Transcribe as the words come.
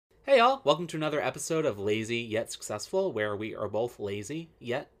y'all! Welcome to another episode of Lazy Yet Successful, where we are both lazy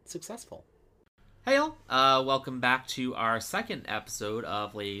yet successful. Hey y'all! Welcome back to our second episode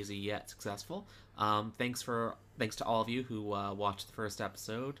of Lazy Yet Successful. Thanks to all of you who watched the first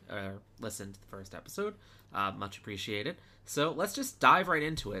episode or listened to the first episode. Much appreciated. So let's just dive right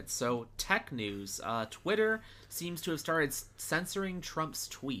into it. So tech news: Twitter seems to have started censoring Trump's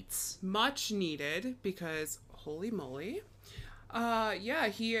tweets. Much needed, because holy moly.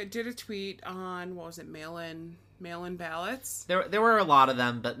 He did a tweet on, what was it, mail-in ballots. There were a lot of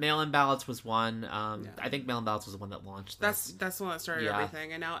them, but mail-in ballots was one. I think mail-in ballots was the one that launched this. That's the one that started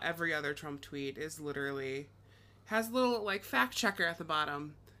everything, and now every other Trump tweet is literally has a little like fact checker at the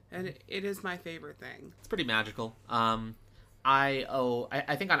bottom, and it is my favorite thing. It's pretty magical. I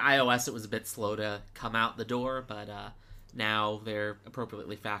think on iOS it was a bit slow to come out the door, but now they're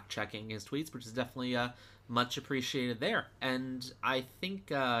appropriately fact checking his tweets, which is definitely much appreciated there. And I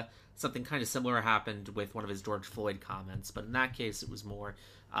think something kind of similar happened with one of his George Floyd comments, but in that case it was more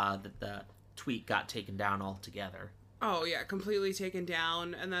that the tweet got taken down altogether. Oh yeah, completely taken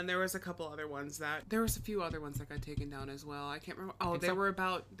down. And then there was a few other ones that got taken down as well. I can't remember. Oh,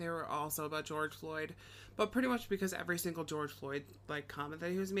 they were also about George Floyd, but pretty much because every single George Floyd like comment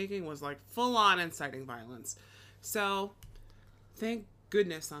that he was making was like full on inciting violence. So thank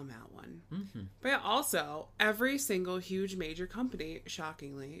goodness on that one. Mm-hmm. But yeah, also every single huge major company,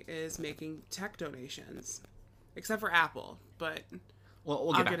 shockingly, is making tech donations, except for Apple. But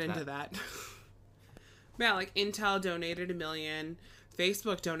we'll I'll get into that. Yeah, like Intel donated $1 million,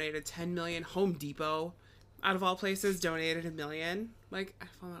 Facebook donated $10 million, Home Depot, out of all places, donated $1 million. Like, I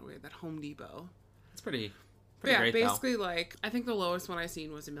found that weird, that Home Depot. It's pretty yeah, great, basically, though. Like, I think the lowest one I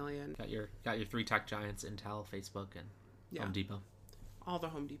seen was $1 million. Got your three tech giants: Intel, Facebook, and Home Depot. All the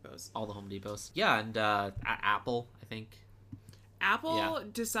Home Depots. All the Home Depots. Yeah, and Apple, I think. Apple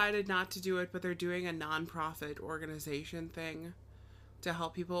decided not to do it, but they're doing a non-profit organization thing to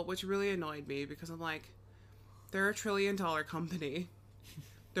help people, which really annoyed me because I'm like, they're a $1 trillion company.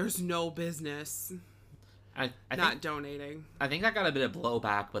 There's no business not donating. I think that got a bit of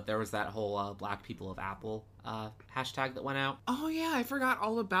blowback, but there was that whole Black People of Apple hashtag that went out. Oh yeah, I forgot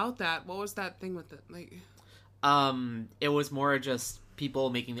all about that. What was that thing with it? Like, it was more just people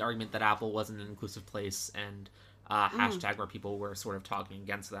making the argument that Apple wasn't an inclusive place, and hashtag where people were sort of talking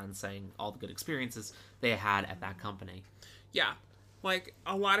against that and saying all the good experiences they had at that company. Yeah. Like,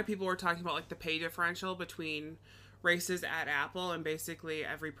 a lot of people were talking about, like, the pay differential between races at Apple, and basically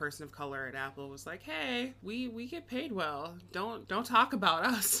every person of color at Apple was like, hey, we get paid well. Don't talk about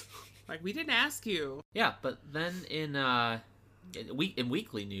us. Like, we didn't ask you. Yeah, but then in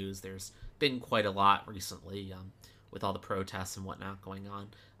weekly news, there's been quite a lot recently, with all the protests and whatnot going on.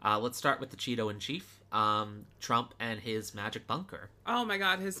 Let's start with the Cheeto-in-Chief, Trump and his magic bunker. Oh my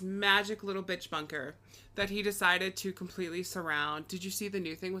god, his magic little bitch bunker that he decided to completely surround. Did you see the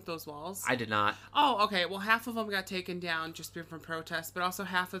new thing with those walls? I did not. Oh, okay. Well, half of them got taken down just from protests, but also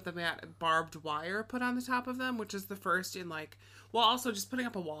half of them got barbed wire put on the top of them, which is the first in, like, well, also just putting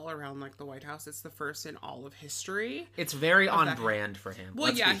up a wall around, like, the White House. It's the first in all of history. It's very on brand for him.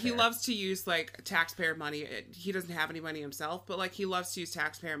 Well, yeah, he loves to use, like, taxpayer money. He doesn't have any money himself, but, like, he loves to use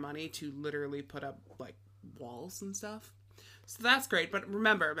taxpayer money to literally put up, like, walls and stuff. So that's great. But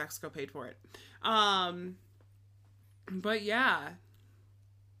remember, Mexico paid for it. But yeah,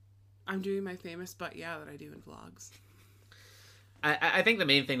 I'm doing my famous but yeah that I do in vlogs. I think the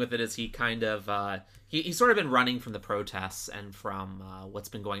main thing with it is he kind of he's sort of been running from the protests and from what's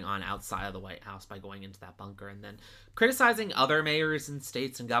been going on outside of the White House by going into that bunker and then criticizing other mayors and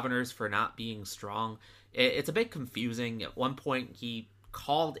states and governors for not being strong. It's a bit confusing. At one point he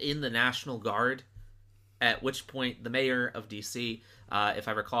called in the National Guard, at which point the mayor of D.C., if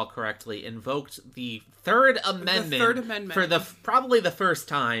I recall correctly, invoked the Third Amendment, for probably the first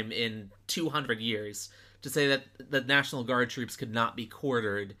time in 200 years to say that the National Guard troops could not be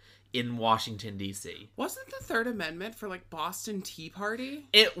quartered in Washington, D.C. Wasn't the Third Amendment for, like, Boston Tea Party?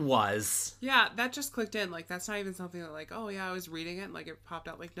 It was. Yeah, that just clicked in. Like, that's not even something that, like, oh, yeah, I was reading it and, like, it popped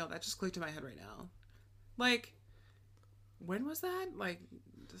out. Like, no, that just clicked in my head right now. Like, when was that? Like,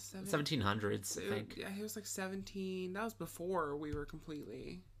 the 1700s, I think. Yeah, he was, like, 17. That was before we were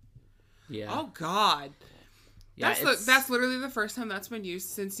completely... Yeah. Oh, God. Yeah, that's literally the first time that's been used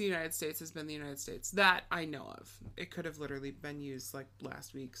since the United States has been the United States. That I know of. It could have literally been used, like,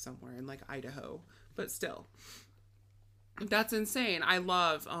 last week somewhere in, like, Idaho. But still. That's insane. I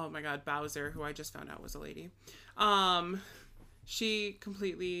love, oh my god, Bowser, who I just found out was a lady. She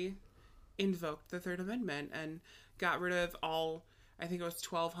completely invoked the Third Amendment and got rid of all, I think it was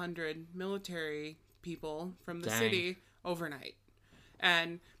 1,200 military people from the city overnight.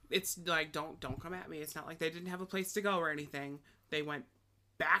 And it's like, don't come at me. It's not like they didn't have a place to go or anything. They went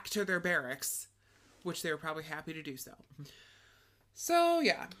back to their barracks, which they were probably happy to do so. So,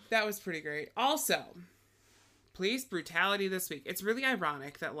 yeah, that was pretty great. Also, police brutality this week. It's really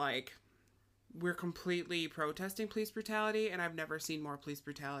ironic that, like, we're completely protesting police brutality, and I've never seen more police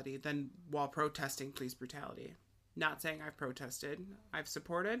brutality than while protesting police brutality. Not saying I've protested. I've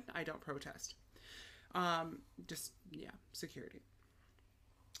supported. I don't protest. Just, yeah, security.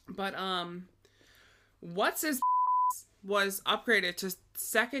 But, what's his was upgraded to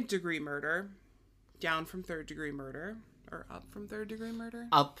second-degree murder, down from third-degree murder, or up from third-degree murder?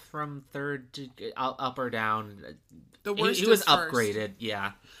 Up from up or down. The worst he was is first. upgraded,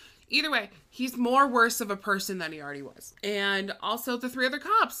 yeah. Either way, he's more worse of a person than he already was. And also the 3 other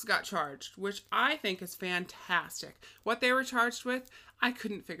cops got charged, which I think is fantastic. What they were charged with, I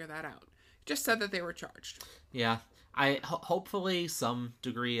couldn't figure that out. Just said that they were charged. Yeah. Hopefully some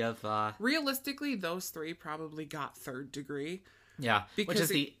degree of... Realistically, those 3 probably got third degree. Yeah, which is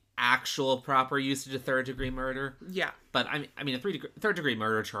the actual proper usage of third-degree murder. Yeah. But, I mean, a third-degree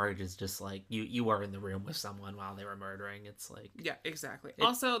murder charge is just like, you were in the room with someone while they were murdering. It's like... Yeah, exactly.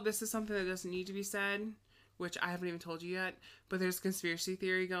 Also, this is something that doesn't need to be said, which I haven't even told you yet, but there's a conspiracy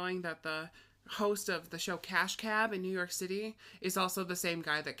theory going that the host of the show Cash Cab in New York City is also the same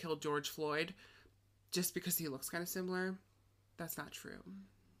guy that killed George Floyd, just because he looks kind of similar. That's not true.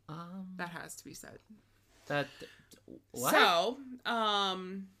 That has to be said. What? So,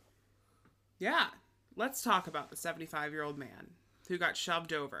 yeah, let's talk about the 75-year-old man who got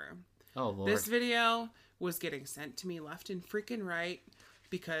shoved over. Oh, Lord. This video was getting sent to me left and freaking right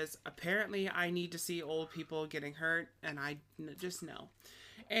because apparently I need to see old people getting hurt, and I just know.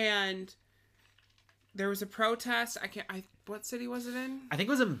 And there was a protest. What city was it in? I think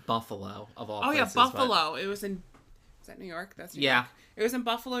it was in Buffalo, of all places. places. Oh, yeah, Buffalo. It was in... Is that New York? That's New York. It was in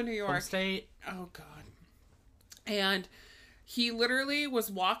Buffalo, New York. Home state. Oh, God. And he literally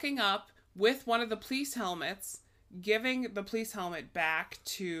was walking up with one of the police helmets, giving the police helmet back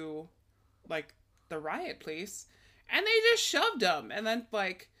to, like, the riot police, and they just shoved him. And then,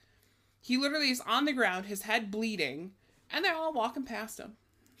 like, he literally is on the ground, his head bleeding, and they're all walking past him.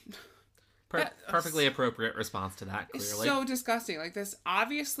 Perfectly appropriate response to that, clearly. It's so disgusting. Like, this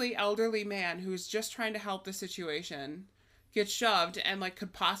obviously elderly man who's just trying to help the situation gets shoved and, like,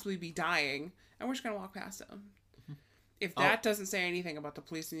 could possibly be dying, and we're just gonna walk past him. If that doesn't say anything about the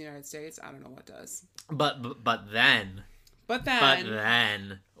police in the United States, I don't know what does. But then,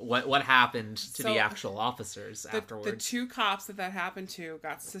 what happened to the actual officers afterwards? The 2 cops that happened to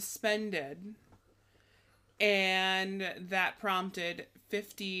got suspended, and that prompted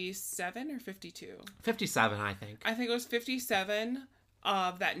 57 or 52? 57, I think. I think it was 57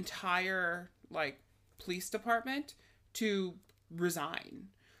 of that entire, like, police department to resign.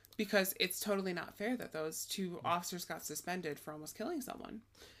 Because it's totally not fair that those 2 officers got suspended for almost killing someone.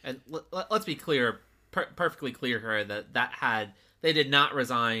 And let's be clear, perfectly clear here, that they did not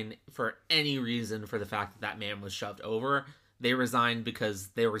resign for any reason for the fact that man was shoved over. They resigned because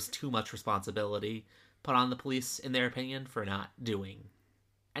there was too much responsibility put on the police, in their opinion, for not doing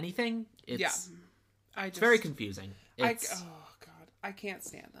anything. It's very confusing. Oh, God. I can't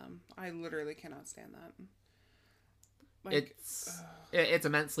stand them. I literally cannot stand that. Like, it's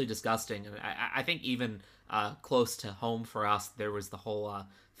immensely disgusting. And I think even close to home for us, there was the whole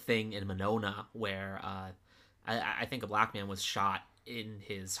thing in Monona where I think a black man was shot in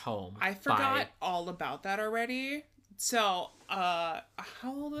his home. I forgot all about that already. So, how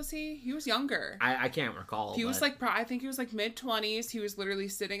old was he? He was younger. I can't recall. He was like, I think he was like mid-20s. He was literally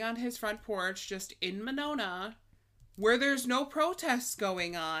sitting on his front porch just in Monona where there's no protests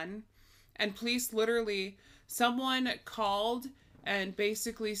going on. And police literally... Someone called and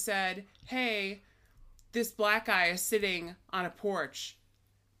basically said, hey, this black guy is sitting on a porch.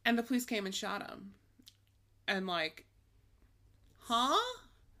 And the police came and shot him. And like, huh?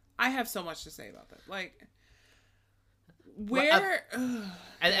 I have so much to say about that. Like, where...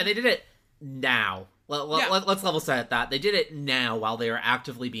 and they did it now. Let's level set that. They did it now while they are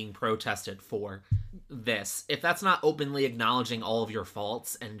actively being protested for this. If that's not openly acknowledging all of your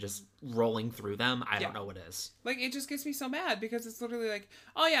faults and just rolling through them, I don't know what is. Like, it just gets me so mad because it's literally like,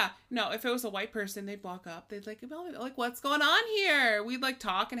 oh yeah, no, if it was a white person, they'd walk up, they'd like, what's going on here? We'd like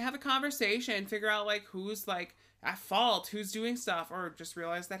talk and have a conversation, figure out like who's like at fault, who's doing stuff, or just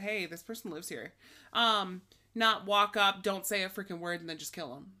realize that, hey, this person lives here. Not walk up, don't say a freaking word, and then just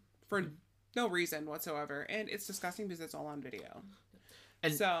kill them for no reason whatsoever. And it's disgusting because it's all on video.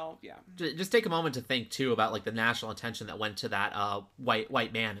 And so, yeah. Just take a moment to think too about like the national attention that went to that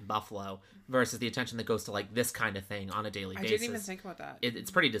white man in Buffalo versus the attention that goes to like this kind of thing on a daily basis. I didn't even think about that. It's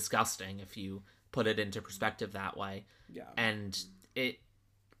pretty disgusting if you put it into perspective that way. Yeah. And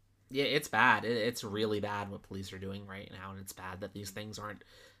it's bad. It's really bad what police are doing right now, and it's bad that these things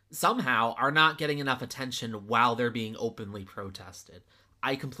are not getting enough attention while they're being openly protested.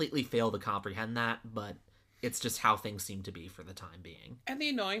 I completely fail to comprehend that, but it's just how things seem to be for the time being. And the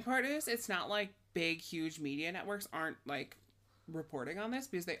annoying part is, it's not like big, huge media networks aren't, like, reporting on this,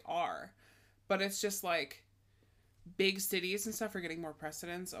 because they are. But it's just, like, big cities and stuff are getting more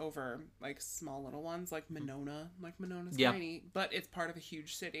precedence over, like, small little ones, like Monona. Like, Monona's tiny, but it's part of a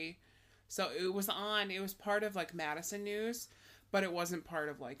huge city. So it was part of, like, Madison news, but it wasn't part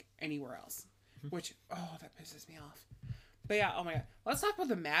of, like, anywhere else. Which, that pisses me off. But yeah, oh my god. Let's talk about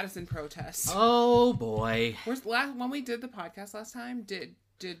the Madison protests. Oh boy. When we did the podcast last time,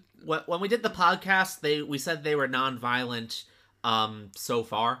 when we did the podcast, we said they were non-violent so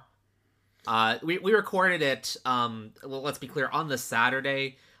far. We recorded it, let's be clear, on the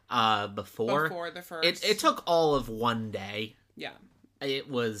Saturday before the first. It took all of one day. Yeah. There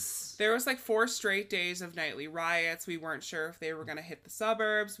was like 4 straight days of nightly riots. We weren't sure if they were going to hit the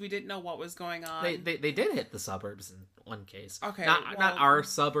suburbs. We didn't know what was going on. They did hit the suburbs in one case. Okay, not our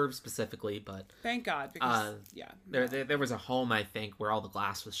suburbs specifically, but thank God, because there was a home, I think, where all the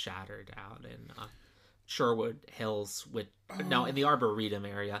glass was shattered out in Sherwood Hills, in the Arboretum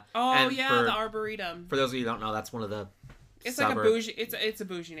area. Oh, and the Arboretum. For those of you who don't know, that's one of the It's suburbs. Like a bougie. It's a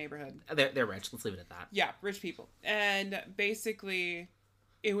bougie neighborhood. They're rich. Let's leave it at that. Yeah, rich people. And basically,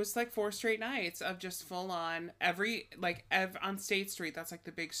 it was like 4 straight nights of just full on on State Street. That's like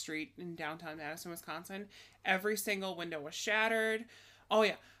the big street in downtown Madison, Wisconsin. Every single window was shattered. Oh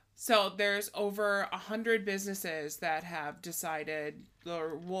yeah. So there's over 100 businesses that have decided,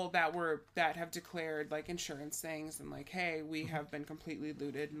 that have declared like insurance things and like, hey, we have been completely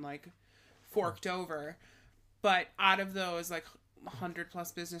looted and like forked over. But out of those, like, 100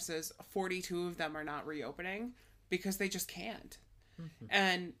 plus businesses, 42 of them are not reopening because they just can't. Mm-hmm.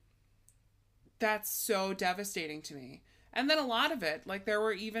 And that's so devastating to me. And then a lot of it, like, there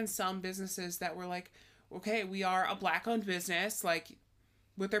were even some businesses that were like, okay, we are a Black-owned business, like,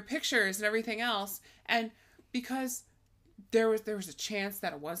 with their pictures and everything else. And because there was a chance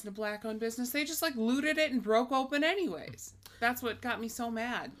that it wasn't a Black-owned business, they just, like, looted it and broke open anyways. That's what got me so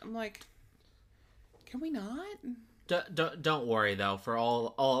mad. I'm like, can we not? Don't worry, though. For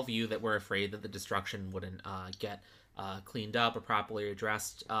all of you that were afraid that the destruction wouldn't get cleaned up or properly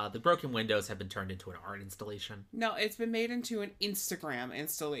addressed, the broken windows have been turned into an art installation. No, it's been made into an Instagram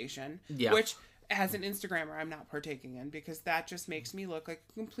installation, which, as an Instagrammer, I'm not partaking in, because that just makes me look like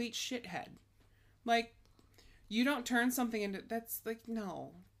a complete shithead. Like, you don't turn something into... That's, like,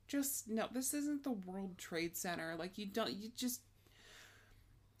 no. Just, no. This isn't the World Trade Center. Like,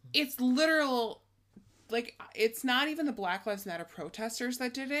 it's literal... Like, it's not even the Black Lives Matter protesters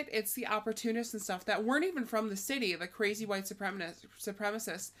that did it. It's the opportunists and stuff that weren't even from the city, the crazy white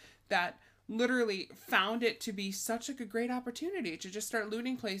supremacists that literally found it to be such a great opportunity to just start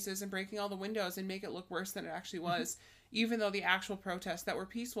looting places and breaking all the windows and make it look worse than it actually was, even though the actual protests that were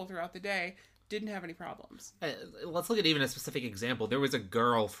peaceful throughout the day didn't have any problems. Let's look at even a specific example. There was a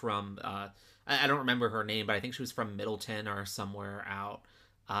girl from, I don't remember her name, but I think she was from Middleton or somewhere out.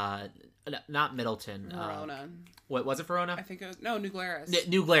 Not Middleton. Verona. What was it, Verona? I think it was New Glarus.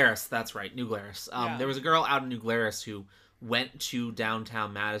 New Glarus, that's right, New Glarus. Yeah. There was a girl out in New Glarus who went to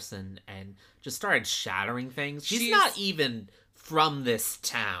downtown Madison and just started shattering things. She's not even from this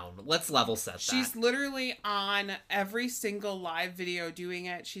town. Let's level set that. She's literally on every single live video doing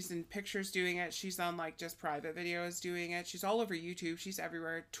it. She's in pictures doing it. She's on like just private videos doing it. She's all over YouTube. She's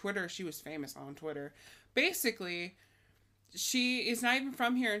everywhere. Twitter, she was famous on Twitter. Basically, she is not even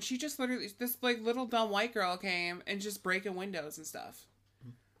from here, and she just literally, this like little dumb white girl came and just breaking windows and stuff.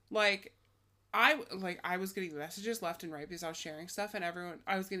 Like, I was getting messages left and right because I was sharing stuff, and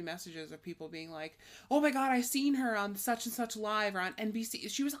I was getting messages of people being like, oh my god, I seen her on such and such live or on NBC.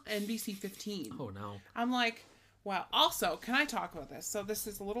 She was on NBC 15. Oh no. I'm like, wow. Also, can I talk about this? So this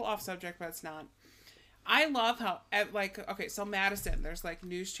is a little off subject, but it's not. I love how, like, okay, so Madison, there's like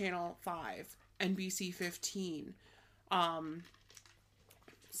News Channel 5, NBC 15,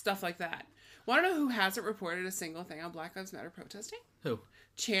 stuff like that. Want to know who hasn't reported a single thing on Black Lives Matter protesting? Who?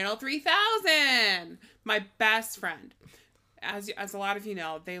 Channel 3000, my best friend. As a lot of you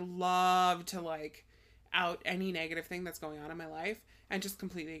know, they love to like out any negative thing that's going on in my life and just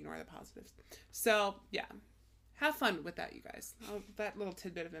completely ignore the positives. So yeah, have fun with that, you guys. That little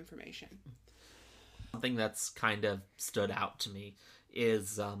tidbit of information. something that's kind of stood out to me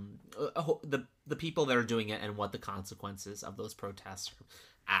is the people that are doing it and what the consequences of those protests are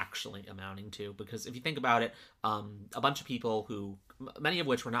actually amounting to. Because if you think about it, a bunch of people who, many of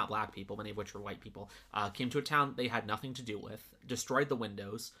which were not black people, many of which were white people, came to a town they had nothing to do with, destroyed the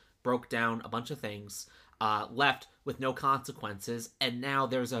windows, broke down a bunch of things, left with no consequences, and now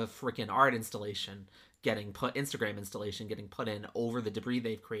there's a freaking art installation Instagram installation getting put in over the debris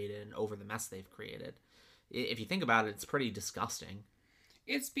they've created and over the mess they've created. If you think about it, it's pretty disgusting.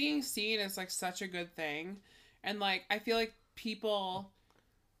 It's being seen as like such a good thing, and like I feel like people,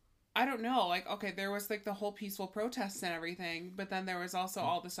 I don't know, like, okay, there was like the whole peaceful protests and everything, but then there was also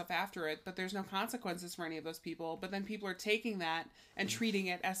all the stuff after it, but there's no consequences for any of those people. But then people are taking that and treating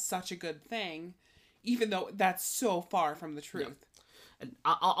it as such a good thing, even though that's so far from the truth. Yeah. And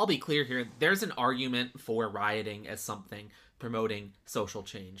I'll be clear here. There's an argument for rioting as something promoting social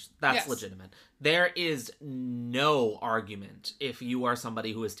change. That's Yes. legitimate. There is no argument if you are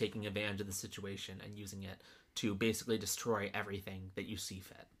somebody who is taking advantage of the situation and using it to basically destroy everything that you see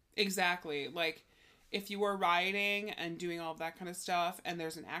fit. Exactly. Like, if you were rioting and doing all of that kind of stuff, and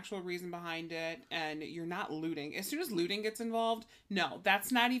there's an actual reason behind it, and you're not looting. As soon as looting gets involved, no,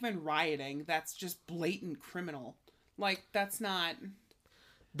 that's not even rioting. That's just blatant criminal. Like, that's not...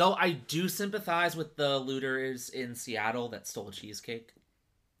 Though I do sympathize with the looters in Seattle that stole a cheesecake.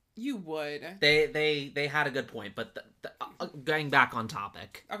 You would. They had a good point, but going back on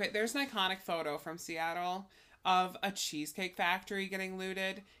topic. Okay, there's an iconic photo from Seattle of a cheesecake factory getting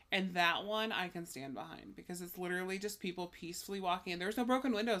looted, and that one I can stand behind because it's literally just people peacefully walking in. There was no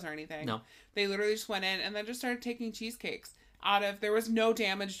broken windows or anything. No. They literally just went in and then just started taking cheesecakes there was no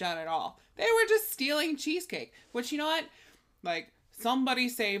damage done at all. They were just stealing cheesecake, which, you know what? Like, somebody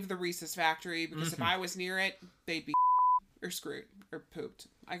saved the Reese's factory, because if I was near it, they'd be or screwed or pooped.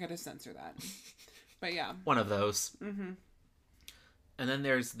 I gotta censor that. But yeah. One of those. Mm-hmm. And then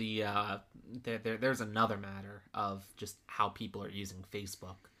there's there's another matter of just how people are using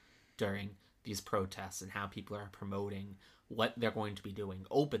Facebook during these protests and how people are promoting what they're going to be doing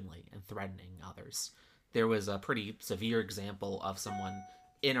openly and threatening others. There was a pretty severe example of someone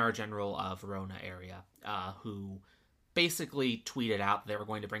in our general Verona area who basically tweeted out they were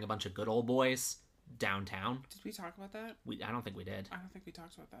going to bring a bunch of good old boys downtown. Did we talk about that? I don't think we did. I don't think we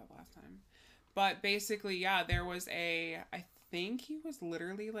talked about that last time. But basically, yeah, there was I think he was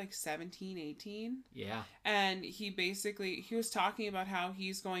literally like 17, 18. Yeah. And he was talking about how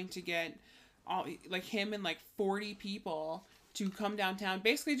he's going to get like him and like 40 people to come downtown,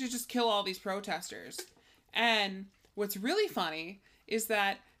 basically to just kill all these protesters. And what's really funny is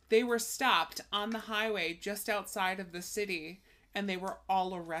that they were stopped on the highway just outside of the city, and they were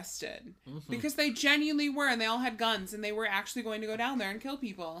all arrested. Mm-hmm. Because they genuinely were, and they all had guns, and they were actually going to go down there and kill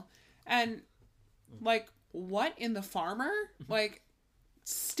people. And, like, what in the farmer? Like,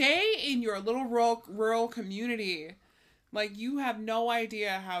 stay in your little rural community. Like, you have no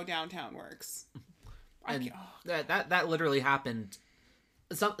idea how downtown works. And that literally happened.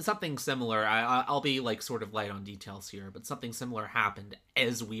 Something similar. I'll be like sort of light on details here, but something similar happened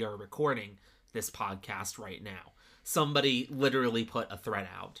as we are recording this podcast right now. Somebody literally put a thread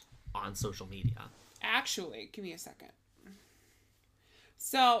out on social media. Actually, give me a second.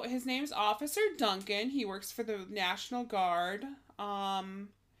 So his name's Officer Duncan. He works for the National Guard.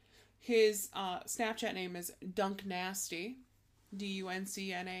 His Snapchat name is Dunknasty,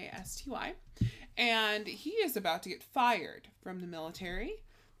 Duncnasty, and he is about to get fired from the military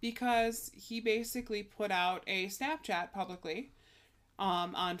because he basically put out a Snapchat publicly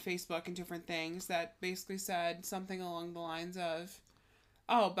on Facebook and different things that basically said something along the lines of,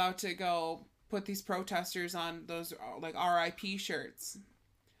 about to go put these protesters on those like RIP shirts.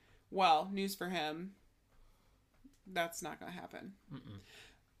 Well, news for him, that's not going to happen. Mm-mm.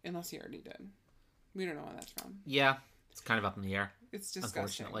 Unless he already did. We don't know where that's from. Yeah, it's kind of up in the air. It's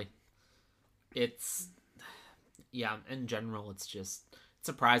disgusting. Unfortunately. In general, it's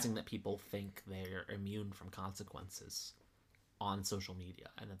surprising that people think they're immune from consequences on social media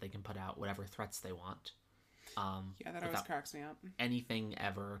and that they can put out whatever threats they want. That always cracks me up. Anything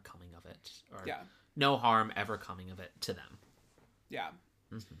ever coming of it. Or yeah. No harm ever coming of it to them. Yeah.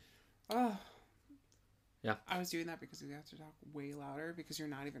 Mm-hmm. Oh. Yeah. I was doing that because we have to talk way louder because you're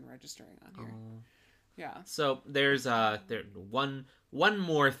not even registering on here. Yeah. So there's one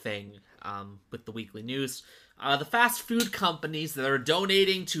more thing with the weekly news. The fast food companies that are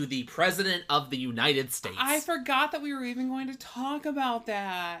donating to the President of the United States. I forgot that we were even going to talk about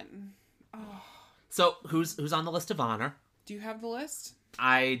that. Oh. So who's on the list of honor? Do you have the list?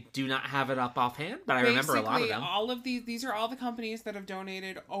 I do not have it up offhand, but I remember a lot of them. All of these are all the companies that have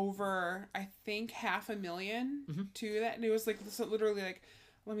donated over, I think, $500,000 to that. And it was like, so literally like,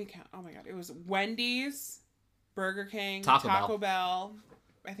 let me count. Oh my God. It was Wendy's, Burger King, Taco Bell,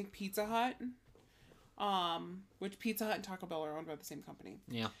 I think Pizza Hut. Which Pizza Hut and Taco Bell are owned by the same company.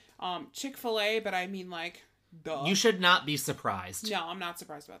 Yeah. Chick-fil-A, but I mean like, duh. You should not be surprised. No, I'm not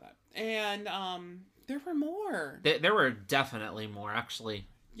surprised about that. And, there were more. There were definitely more, actually.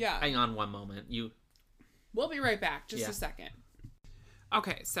 Yeah. Hang on one moment. We'll be right back. Just a second.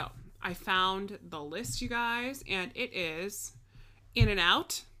 Okay, so I found the list, you guys, and it is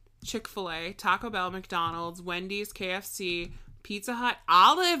In-N-Out, Chick-fil-A, Taco Bell, McDonald's, Wendy's, KFC, Pizza Hut,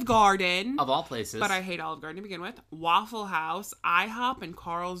 Olive Garden. Of all places. But I hate Olive Garden to begin with. Waffle House, IHOP, and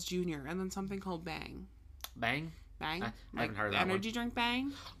Carl's Jr., and then something called Bang. Bang? Bang? I haven't heard of that energy drink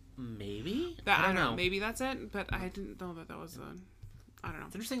Bang? Maybe? I don't know. Maybe that's it, but I didn't know that was I don't know.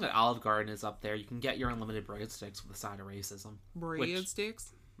 It's interesting that Olive Garden is up there. You can get your unlimited breadsticks with a side of racism. Breadsticks?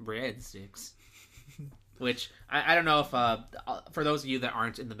 Breadsticks. Which, I don't know if, for those of you that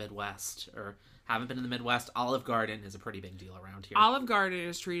aren't in the Midwest, or haven't been in the Midwest, Olive Garden is a pretty big deal around here. Olive Garden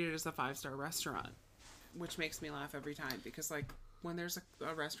is treated as a 5-star restaurant, which makes me laugh every time, because, like, when there's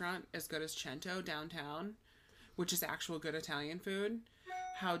a restaurant as good as Cento downtown, which is actual good Italian food,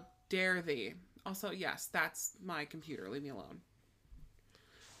 how dare thee? Also, yes, that's my computer. Leave me alone.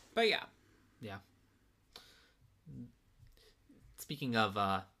 But yeah. Yeah. Speaking of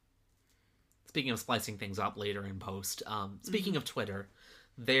splicing things up later in post, speaking of Twitter,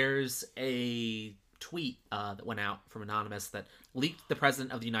 there's a tweet that went out from Anonymous that leaked the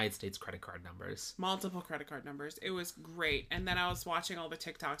President of the United States credit card numbers. Multiple credit card numbers. It was great. And then I was watching all the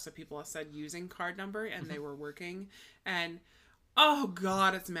TikToks that people have said using card number, and they were working. And, oh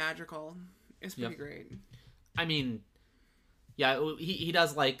God, it's magical. It's pretty great. I mean, yeah, he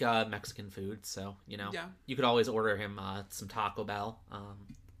does like Mexican food, so, you know, you could always order him some Taco Bell.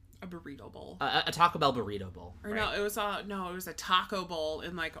 A burrito bowl. A Taco Bell burrito bowl. Or right? it was a taco bowl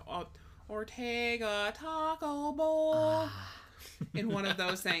in like Ortega Taco Bowl. In one of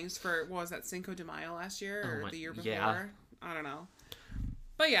those things for, what was that, Cinco de Mayo last year or the year before? Yeah. I don't know.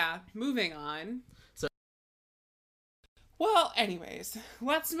 But yeah, moving on. So, well, anyways,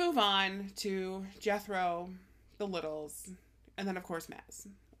 let's move on to Jethro, the Littles, and then of course Maz,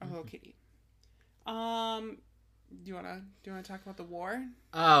 our little kitty. Do you wanna talk about the war?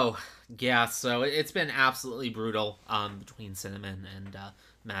 Oh, yeah, so it's been absolutely brutal between Cinnamon and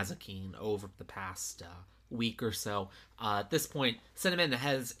Mazikeen over the past week or so. At this point, Cinnamon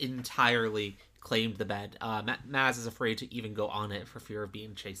has entirely claimed the bed. Maz is afraid to even go on it for fear of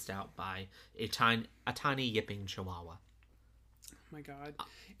being chased out by a tiny yipping chihuahua. Oh my God.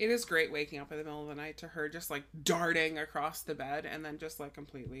 It is great waking up in the middle of the night to her just like darting across the bed and then just like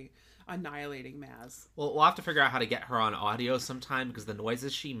completely annihilating Maz. Well, we'll have to figure out how to get her on audio sometime because the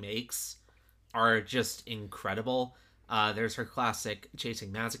noises she makes are just incredible. There's her classic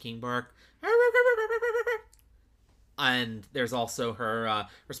chasing Mazikeen bark. And there's also her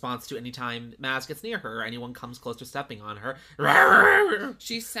response to anytime Maz gets near her or anyone comes close to stepping on her.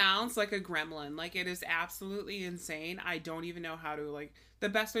 She sounds like a gremlin. Like, it is absolutely insane. I don't even know how to, like... The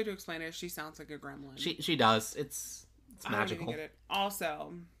best way to explain it is she sounds like a gremlin. She does. It's magical. I don't even get it.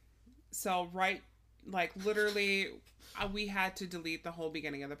 Also, so literally, we had to delete the whole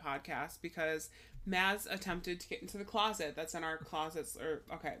beginning of the podcast because Maz attempted to get into the closet that's in our closets.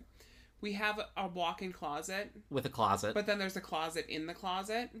 Okay. We have a walk-in closet. With a closet. But then there's a closet in the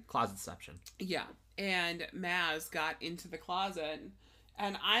closet. Closetception. Yeah. And Maz got into the closet.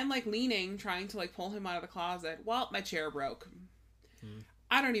 And I'm, like, leaning, trying to, like, pull him out of the closet. Well, my chair broke.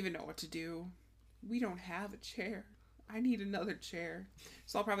 I don't even know what to do. We don't have a chair. I need another chair.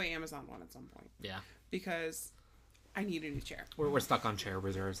 So I'll probably Amazon one at some point. Yeah. Because I need a new chair. We're stuck on chair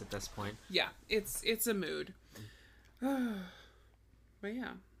reserves at this point. Yeah. It's a mood. But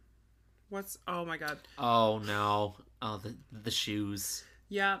yeah. Oh my God. Oh no. Oh, the shoes.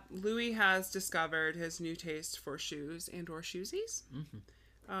 Yeah, Louis has discovered his new taste for shoes and or shoesies.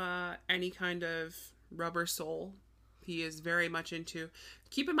 Mm-hmm. Any kind of rubber sole. He is very much into.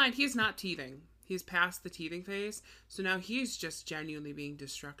 Keep in mind, he is not teething. He's past the teething phase. So now he's just genuinely being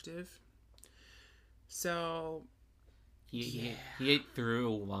destructive. So he ate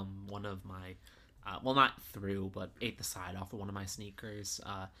through one of my, well, not through, but ate the side off of one of my sneakers.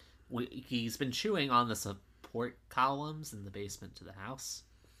 He's been chewing on the support columns in the basement to the house.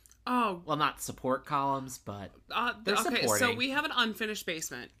 Oh. Well, not support columns, but they're supporting. So we have an unfinished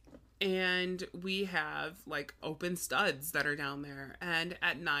basement. And we have, like, open studs that are down there. And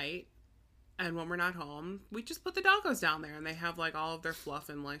at night, And when we're not home, we just put the doggos down there, and they have like all of their fluff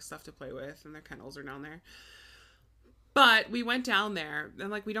and like stuff to play with, and their kennels are down there. But we went down there,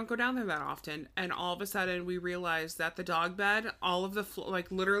 and like we don't go down there that often, and all of a sudden we realized that the dog bed, all of the like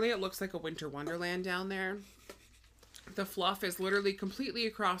literally it looks like a winter wonderland down there. The fluff is literally completely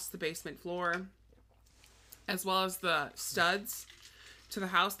across the basement floor, as well as the studs to the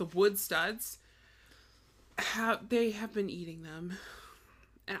house, the wood studs. They have been eating them,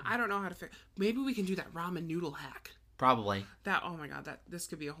 and I don't know how to fix. Maybe we can do that ramen noodle hack. Probably. That, oh my god, this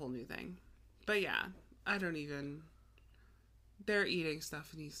could be a whole new thing. But yeah, I don't even. They're eating stuff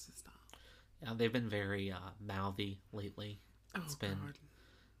and needs to stop. Yeah, they've been very mouthy lately. It's been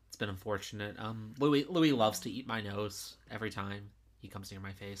unfortunate. Louis loves to eat my nose every time he comes near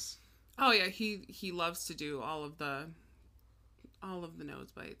my face. Oh yeah, he loves to do all of the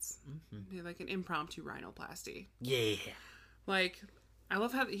nose bites. Mm-hmm. Like an impromptu rhinoplasty. Yeah. Like, I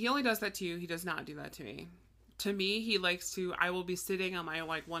love how he only does that to you. He does not do that to me. To me, he likes to. I will be sitting on my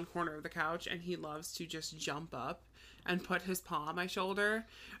like one corner of the couch, and he loves to just jump up and put his paw on my shoulder,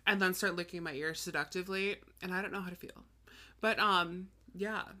 and then start licking my ear seductively. And I don't know how to feel, but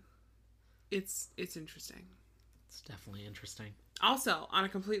yeah, it's interesting. It's definitely interesting. Also, on a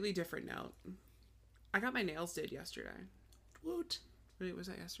completely different note, I got my nails did yesterday. Woot. Wait, was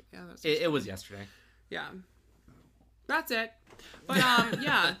that yesterday? Yeah, that was yesterday. It was yesterday. Yeah. That's it. But,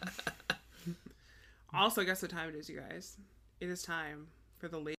 yeah. Also, guess what time it is, you guys? It is time for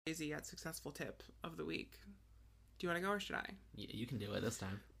the lazy yet successful tip of the week. Do you want to go or should I? You can do it this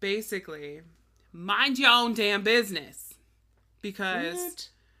time. Basically, mind your own damn business. Because What?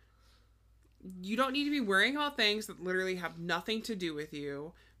 You don't need to be worrying about things that literally have nothing to do with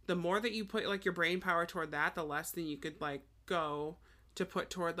you. The more that you put, like, your brain power toward that, the less than you could, like, go to put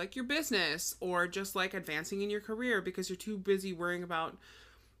toward, like, your business or just, like, advancing in your career because you're too busy worrying about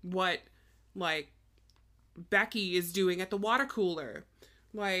what, like, Becky is doing at the water cooler.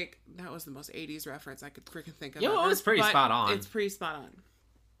 Like, that was the most 80s reference I could freaking think of. Yeah, it was pretty spot on. It's pretty spot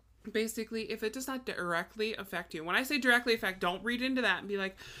on. Basically, if it does not directly affect you, when I say directly affect, don't read into that and be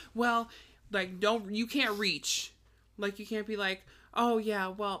like, well, like, you can't reach. Like, you can't be like, oh yeah,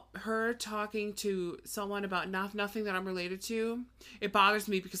 well, her talking to someone about nothing that I'm related to, it bothers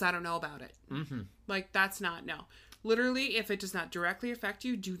me because I don't know about it. Mm-hmm. Like, that's not, no. Literally, if it does not directly affect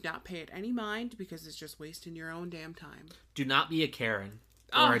you, do not pay it any mind because it's just wasting your own damn time. Do not be a Karen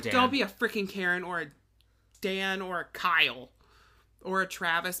or a Dan. Don't be a freaking Karen or a Dan or a Kyle or a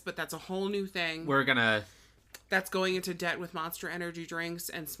Travis, but that's a whole new thing. We're gonna... That's going into debt with Monster Energy drinks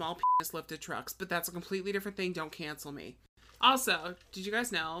and small penis lifted trucks, but that's a completely different thing. Don't cancel me. Also, did you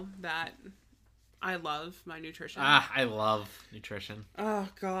guys know that I love my nutrition? I love nutrition. Oh,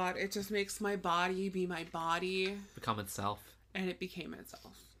 God. It just makes my body be my body. Become itself. And it became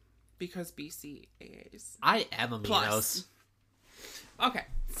itself. Because BCAAs. I am aminos. Plus. Okay,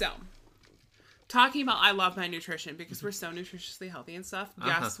 so. Talking about I love my nutrition because we're so nutritiously healthy and stuff.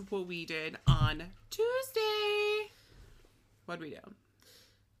 Guess what we did on Tuesday? What'd we do?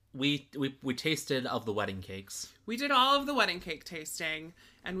 We tasted of the wedding cakes. We did all of the wedding cake tasting,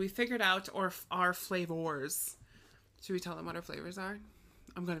 and we figured out our flavors. Should we tell them what our flavors are?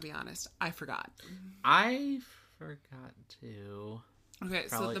 I'm going to be honest. I forgot. I forgot to. Okay,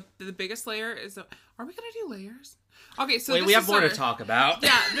 Probably. so the biggest layer is... Are we going to do layers? Okay, so Wait, we have more to talk about.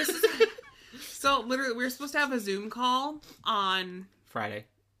 Yeah, this is... So, literally, we were supposed to have a Zoom call on... Friday.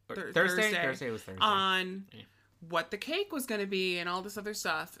 Thursday. Thursday was Thursday. On... Yeah. What the cake was going to be and all this other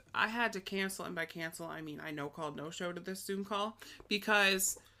stuff. I had to cancel, and by cancel, I mean I no-called no-show to this Zoom call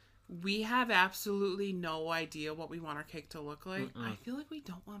because we have absolutely no idea what we want our cake to look like. I feel like we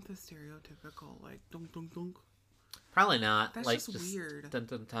don't want the stereotypical, like, dunk, dunk, dunk. Probably not. That's like, just weird. Dun,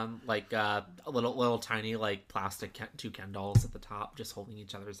 dun, dun, like a little tiny like plastic two Ken dolls at the top, just holding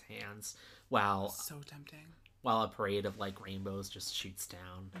each other's hands while so tempting. While a parade of like rainbows just shoots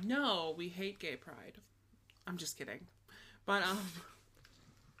down. No, we hate gay pride. I'm just kidding. But,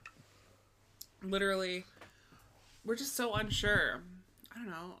 literally, we're just so unsure. I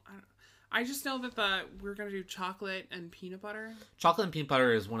don't know. I just know that we're going to do chocolate and peanut butter. Chocolate and peanut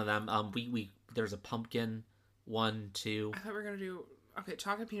butter is one of them. There's a pumpkin one, too. I thought we were going to do, okay,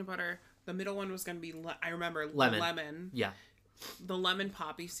 chocolate, peanut butter. The middle one was going to be, I remember, lemon. Yeah. The lemon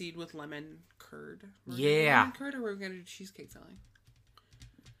poppy seed with lemon curd. Lemon curd, or were we going to do cheesecake filling?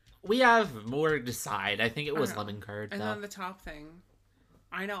 We have more to decide. I think it was lemon curd, and though. then the top thing,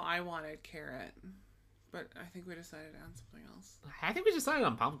 I know I wanted carrot, but I think we decided on something else. I think we decided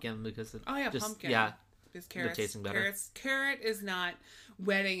on pumpkin because pumpkin. Yeah, because carrot's tasting better. Carrot is not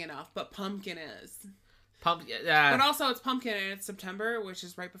wedding enough, but pumpkin is. But also it's pumpkin and it's September, which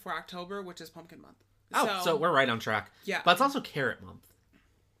is right before October, which is pumpkin month. So we're right on track. Yeah. But it's also carrot month.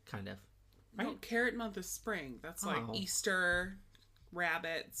 Kind of. Right? No, carrot month is spring. That's like Easter,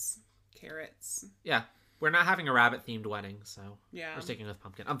 rabbits, carrots. Yeah. We're not having a rabbit-themed wedding, so yeah. we're sticking with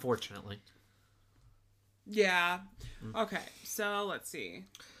pumpkin, unfortunately. Yeah. Okay, so let's see.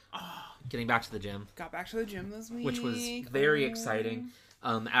 Getting back to the gym. Got back to the gym this week. Which was very exciting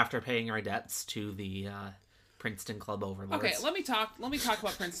after paying our debts to the Princeton Club overlords. Okay, let me talk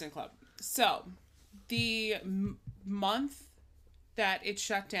about Princeton Club. So, the month that it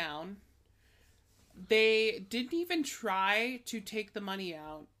shut down, they didn't even try to take the money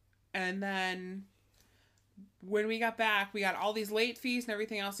out. And then when we got back, we got all these late fees and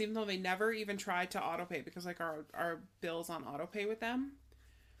everything else, even though they never even tried to autopay, because like our bill's on autopay with them.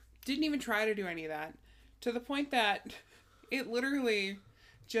 Didn't even try to do any of that. To the point that it literally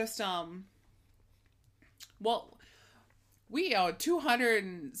just we owed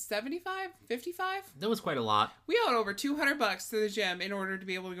 $275, $55. That was quite a lot. We owed over $200 to the gym in order to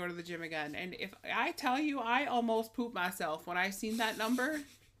be able to go to the gym again. And if I tell you, I almost pooped myself when I seen that number.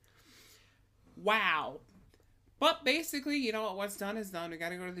 Wow. But basically, you know what? What's done is done. We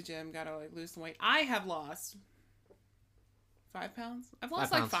gotta go to the gym. Gotta like lose some weight. I have lost 5 pounds. I've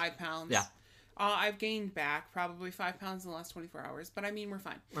lost 5 pounds. Yeah. I've gained back probably 5 pounds in the last 24 hours. But I mean, we're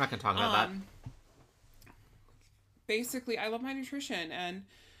fine. We're not gonna talk about that. Basically, I love my nutrition, and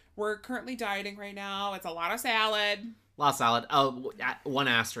we're currently dieting right now. It's a lot of salad. A lot of salad. Oh, one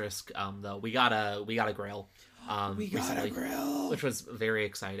asterisk. Though we got a grill. We got a grill, which was very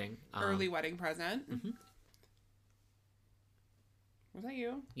exciting. Early wedding present. Mm-hmm. Was that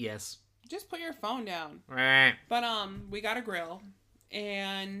you? Yes. Just put your phone down. Right. But we got a grill,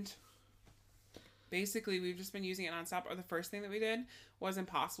 and basically we've just been using it nonstop. Or the first thing that we did was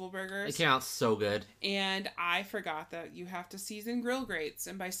Impossible Burgers. It came out so good. And I forgot that you have to season grill grates,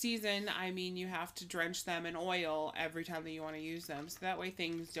 and by season I mean you have to drench them in oil every time that you want to use them, so that way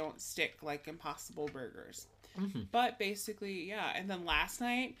things don't stick like Impossible Burgers. Mm-hmm. But basically, yeah. And then last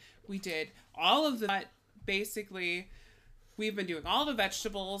night we did all of the. Basically, we've been doing all the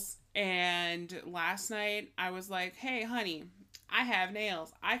vegetables. And last night I was like, "Hey, honey, I have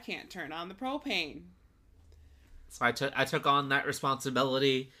nails. I can't turn on the propane." So I took on that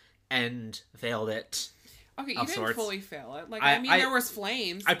responsibility and failed it. Okay, you didn't fully fail it. Like there was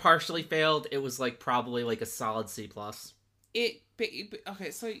flames. I partially failed. It was like probably like a solid C+. Okay,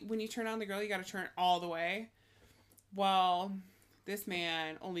 so when you turn on the grill, you got to turn it all the way. Well, this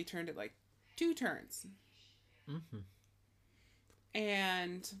man only turned it like 2 turns. Mm-hmm.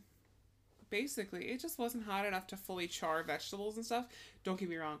 And basically, it just wasn't hot enough to fully char vegetables and stuff. Don't get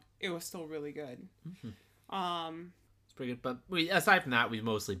me wrong, it was still really good. Mm-hmm. It's pretty good, but aside from that, we've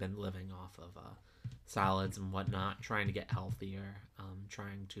mostly been living off of salads and whatnot, trying to get healthier,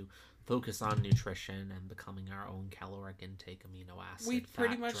 trying to focus on nutrition and becoming our own caloric intake, amino acid. We've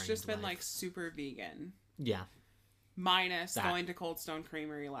pretty much just been like super vegan. Yeah. Minus going to Cold Stone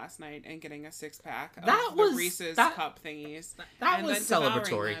Creamery last night and getting a 6-pack of the Reese's cup thingies. That was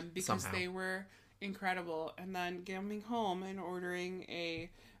celebratory them because they were incredible. And then coming home and ordering a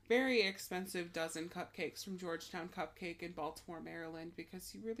very expensive dozen cupcakes from Georgetown Cupcake in Baltimore, Maryland,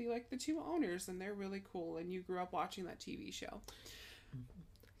 because you really like the 2 owners and they're really cool and you grew up watching that TV show.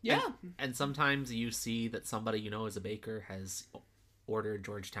 Yeah. And sometimes you see that somebody you know as a baker has ordered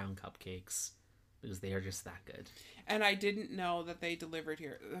Georgetown Cupcakes because they are just that good. And I didn't know that they delivered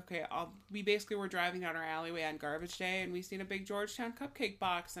here. Okay, we basically were driving down our alleyway on garbage day, and we seen a big Georgetown Cupcake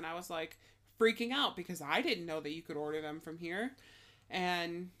box, and I was like freaking out because I didn't know that you could order them from here.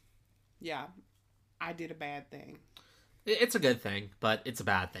 And yeah, I did a bad thing. It's a good thing, but it's a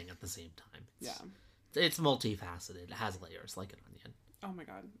bad thing at the same time. It's multifaceted. It has layers like an onion. Oh my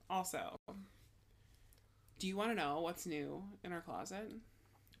god. Also, do you want to know what's new in our closet?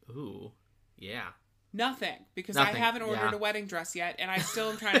 Ooh, yeah. Nothing, because I haven't ordered a wedding dress yet, and I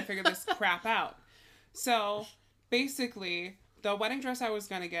still am trying to figure this crap out. So, basically, the wedding dress I was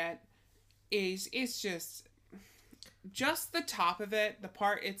going to get it's just the top of it, the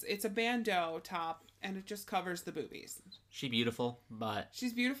part, it's a bandeau top, and it just covers the boobies. She's beautiful, but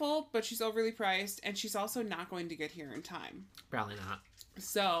she's overly priced, and she's also not going to get here in time. Probably not.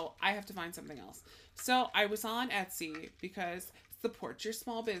 So, I have to find something else. So, I was on Etsy, because support your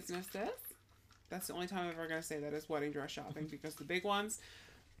small businesses. That's the only time I'm ever going to say that is wedding dress shopping, because the big ones...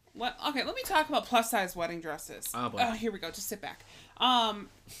 Okay, let me talk about plus-size wedding dresses. Oh, boy. Oh, here we go. Just sit back.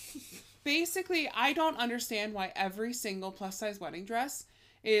 Basically, I don't understand why every single plus-size wedding dress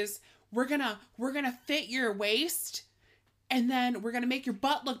is, we're gonna fit your waist, and then we're gonna make your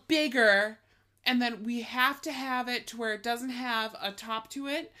butt look bigger, and then we have to have it to where it doesn't have a top to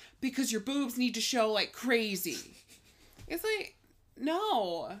it because your boobs need to show like crazy. It's like,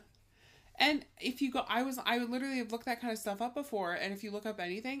 no. And if you go, I literally have looked that kind of stuff up before, and if you look up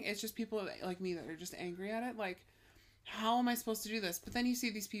anything, it's just people like me that are just angry at it. Like, how am I supposed to do this? But then you see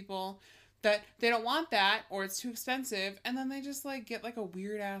these people that they don't want that, or it's too expensive, and then they just like get like a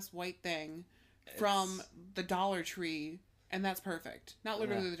weird ass white thing from the Dollar Tree, and that's perfect. Not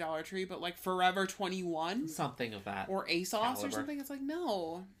literally the Dollar Tree, but like Forever 21, something of that, or ASOS caliber. Or something. It's like,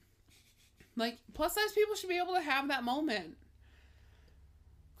 no, like plus size people should be able to have that moment.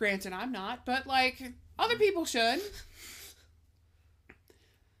 Granted, I'm not, but like other people should.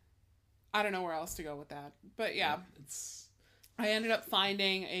 I don't know where else to go with that, but yeah, I ended up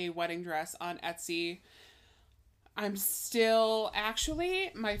finding a wedding dress on Etsy. I'm still,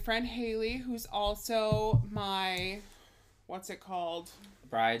 actually, my friend Haley, who's also my, what's it called?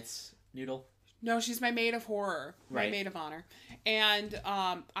 Bride's noodle? No, she's my maid of horror. My maid of honor. And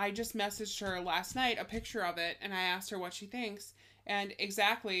I just messaged her last night a picture of it, and I asked her what she thinks. And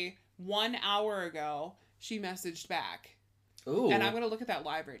exactly 1 hour ago, she messaged back. Ooh. And I'm going to look at that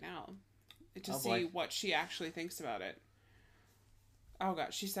live right now to see what she actually thinks about it. Oh,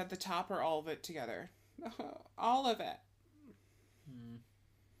 God. She said the top or all of it together. All of it.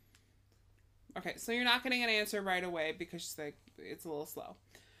 Okay, so you're not getting an answer right away because like it's a little slow.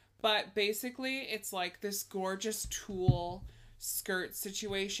 But basically, it's like this gorgeous tulle skirt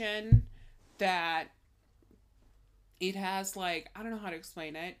situation that it has like, I don't know how to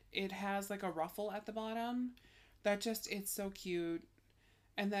explain it. It has like a ruffle at the bottom that just, it's so cute.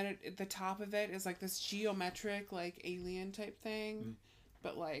 And then the top of it is like this geometric, like alien type thing,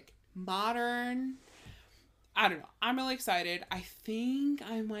 but like modern. I don't know. I'm really excited. I think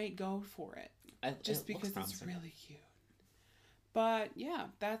I might go for it. Just because it's really cute. But yeah,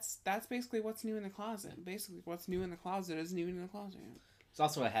 that's basically what's new in the closet. Basically, what's new in the closet is new in the closet. It's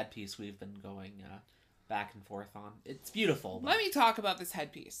also a headpiece we've been going back and forth on. It's beautiful. Let me talk about this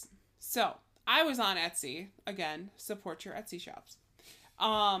headpiece. So, I was on Etsy. Again, support your Etsy shops.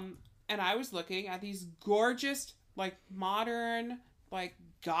 And I was looking at these gorgeous, like, modern, like,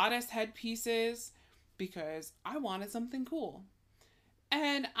 goddess headpieces because I wanted something cool.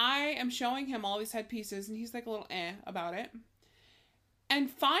 And I am showing him all these headpieces, and he's like a little about it.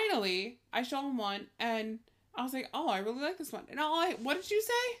 And finally, I show him one, and I was like, "Oh, I really like this one." And what did you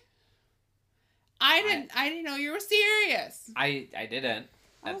say? I didn't know you were serious. I didn't.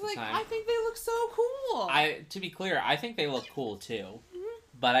 I was like, I think they look so cool. To be clear, I think they look cool too,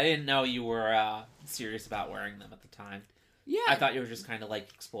 but I didn't know you were serious about wearing them at the time. Yeah, I thought you were just kind of like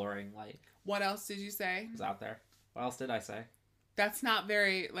exploring, like. What else did you say? Was out there. What else did I say? That's not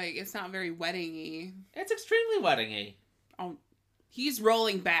very, like, it's not very wedding-y. It's extremely wedding-y. Oh, he's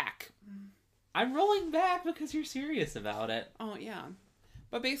rolling back. I'm rolling back because you're serious about it. Oh, yeah.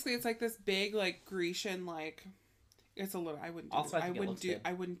 But basically, it's like this big, like, Grecian, like, it's a little, I wouldn't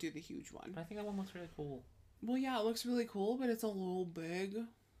do the huge one. But I think that one looks really cool. Well, yeah, it looks really cool, but it's a little big.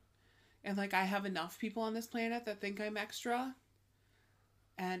 And, like, I have enough people on this planet that think I'm extra.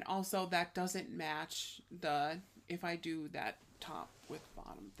 And also, that doesn't match if I do that top with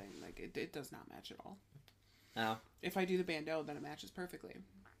bottom thing, like it does not match at all. No. If I do the bandeau, then it matches perfectly.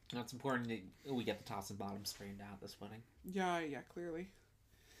 Now, it's important that we get the tops and bottoms straightened out this wedding. Yeah, clearly.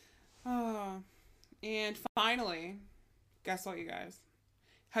 And finally, guess what, you guys?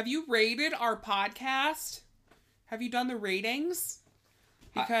 Have you rated our podcast? Have you done the ratings?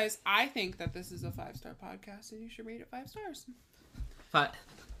 Because I think that this is a 5-star podcast, and you should rate it 5 stars.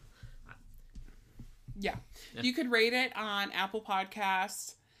 Yeah. You could rate it on Apple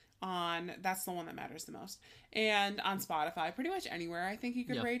Podcasts, that's the one that matters the most, and on Spotify, pretty much anywhere I think you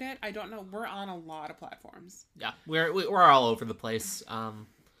could rate it. I don't know, we're on a lot of platforms. Yeah, we're all over the place.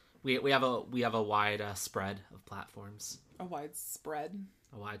 We have a wide spread of platforms. A wide spread.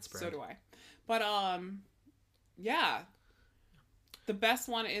 So do I. But yeah. The best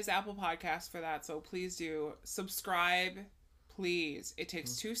one is Apple Podcasts for that, so please do subscribe. Please. It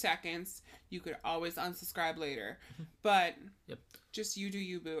takes 2 seconds. You could always unsubscribe later. But just you do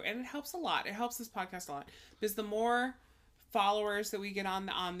you, boo. And it helps a lot. It helps this podcast a lot. Because the more followers that we get on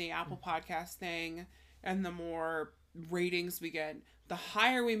the Apple Podcast thing, and the more ratings we get, the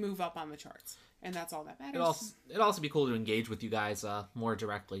higher we move up on the charts. And that's all that matters. It'd also be cool to engage with you guys more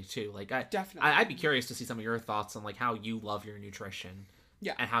directly, too. Like, definitely. I'd be curious to see some of your thoughts on like how you love your nutrition.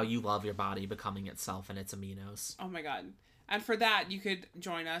 Yeah. And how you love your body becoming itself and its aminos. Oh my God. And for that, you could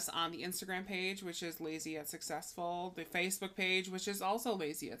join us on the Instagram page, which is Lazy Yet Successful, the Facebook page, which is also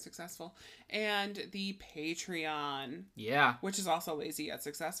Lazy Yet Successful, and the Patreon, Yeah. which is also Lazy Yet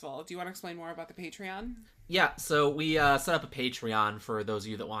Successful. Do you want to explain more about the Patreon? Yeah, so we set up a Patreon for those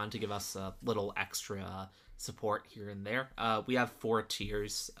of you that wanted to give us a little extra support here and there. We have 4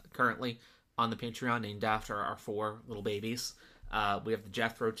 tiers currently on the Patreon named after our 4 little babies. We have the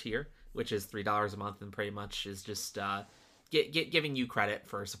Jethro tier, which is $3 a month and pretty much is just giving you credit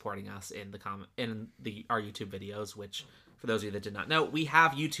for supporting us in our YouTube videos, which for those of you that did not know, we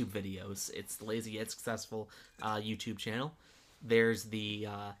have YouTube videos. It's the Lazy Yet Successful YouTube channel. There's the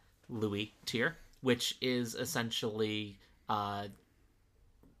Louis tier, which is essentially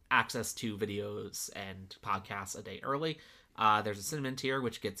access to videos and podcasts a day early. There's a Cinnamon tier,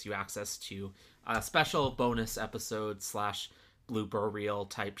 which gets you access to special bonus episodes / blooper reel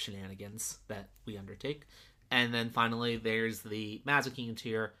type shenanigans that we undertake. And then finally, there's the Mazikeen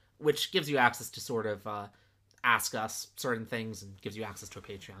tier, which gives you access to sort of ask us certain things and gives you access to a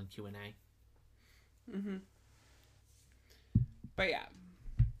Patreon Q&A. Mm-hmm. But yeah.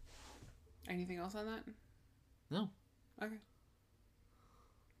 Anything else on that? No. Okay.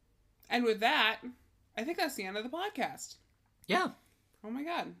 And with that, I think that's the end of the podcast. Yeah. Oh my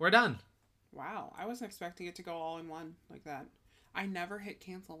god. We're done. Wow. I wasn't expecting it to go all in one like that. I never hit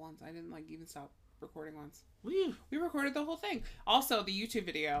cancel once. I didn't even stop recording once. Woo. We recorded the whole thing. Also, the YouTube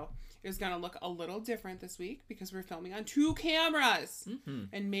video is going to look a little different this week because we're filming on 2 cameras. Mm-hmm.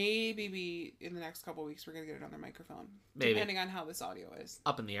 And maybe in the next couple weeks, we're going to get another microphone. Maybe. Depending on how this audio is.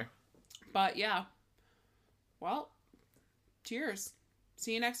 Up in the air. But yeah. Well, cheers.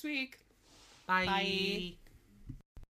 See you next week. Bye. Bye.